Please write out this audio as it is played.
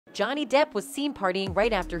Johnny Depp was seen partying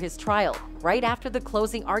right after his trial, right after the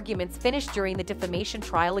closing arguments finished during the defamation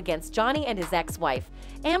trial against Johnny and his ex-wife,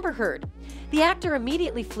 Amber Heard. The actor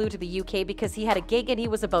immediately flew to the UK because he had a gig and he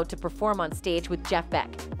was about to perform on stage with Jeff Beck.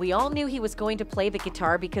 We all knew he was going to play the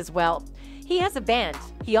guitar because, well, he has a band.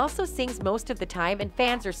 He also sings most of the time and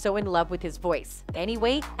fans are so in love with his voice.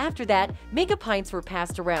 Anyway, after that, mega pints were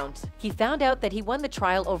passed around. He found out that he won the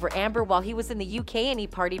trial over Amber while he was in the UK and he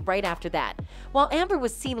partied right after that, while Amber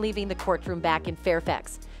was seen leaving the courtroom back in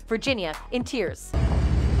Fairfax, Virginia, in tears.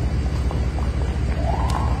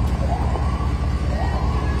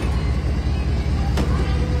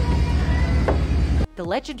 The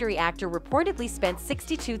legendary actor reportedly spent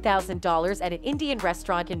 $62,000 at an Indian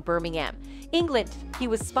restaurant in Birmingham, England. He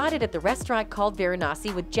was spotted at the restaurant called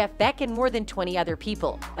Varanasi with Jeff Beck and more than 20 other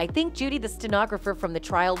people. I think Judy, the stenographer from the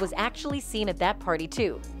trial, was actually seen at that party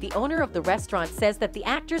too. The owner of the restaurant says that the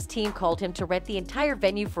actor's team called him to rent the entire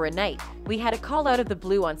venue for a night. We had a call out of the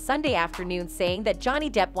blue on Sunday afternoon saying that Johnny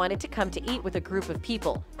Depp wanted to come to eat with a group of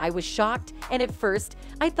people. I was shocked, and at first,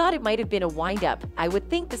 I thought it might have been a wind-up. I would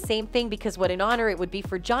think the same thing because what an honor it would be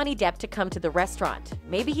for Johnny Depp to come to the restaurant.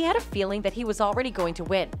 Maybe he had a feeling that he was already going to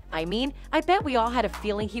win. I mean, I bet we all had a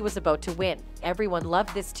feeling he was about to win. Everyone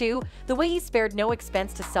loved this too, the way he spared no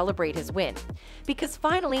expense to celebrate his win. Because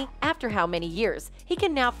finally, after how many years, he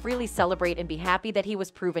can now freely celebrate and be happy that he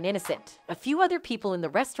was proven innocent. A few other people in the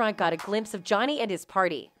restaurant got a glimpse of Johnny and his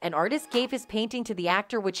party. An artist gave his painting to the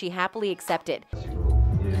actor, which he happily accepted.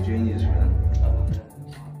 You're a genius, man.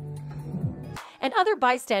 And other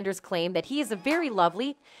bystanders claim that he is a very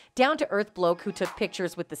lovely, down-to-earth bloke who took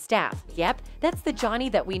pictures with the staff. Yep, that's the Johnny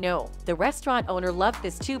that we know. The restaurant owner loved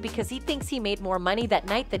this too because he thinks he made more money that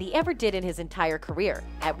night than he ever did in his entire career.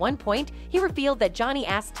 At one point, he revealed that Johnny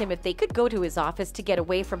asked him if they could go to his office to get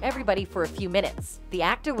away from everybody for a few minutes. The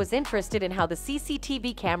actor was interested in how the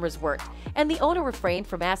CCTV cameras worked, and the owner refrained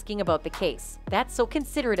from asking about the case. That's so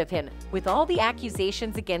considerate of him. With all the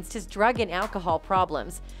accusations against his drug and alcohol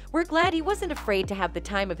problems, we're glad he wasn't afraid to have the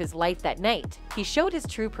time of his life that night. He showed his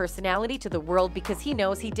true personality to the world because he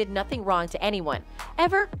knows he did nothing wrong to anyone,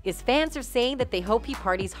 ever. His fans are saying that they hope he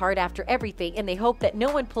parties hard after everything and they hope that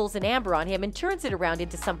no one pulls an Amber on him and turns it around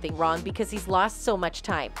into something wrong because he's lost so much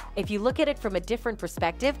time. If you look at it from a different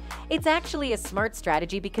perspective, it's actually a smart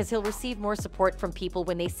strategy because he'll receive more support from people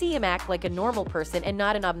when they see him act like a normal person and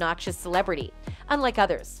not an obnoxious celebrity, unlike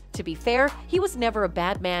others. To be fair, he was never a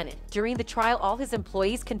bad man. During the trial, all his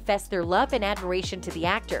employees confessed their love and admiration to the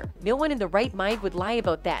actor. No one in the right mind would lie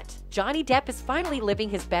about that. Johnny Depp is finally living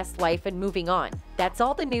his best life and moving on. That's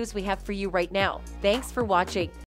all the news we have for you right now. Thanks for watching.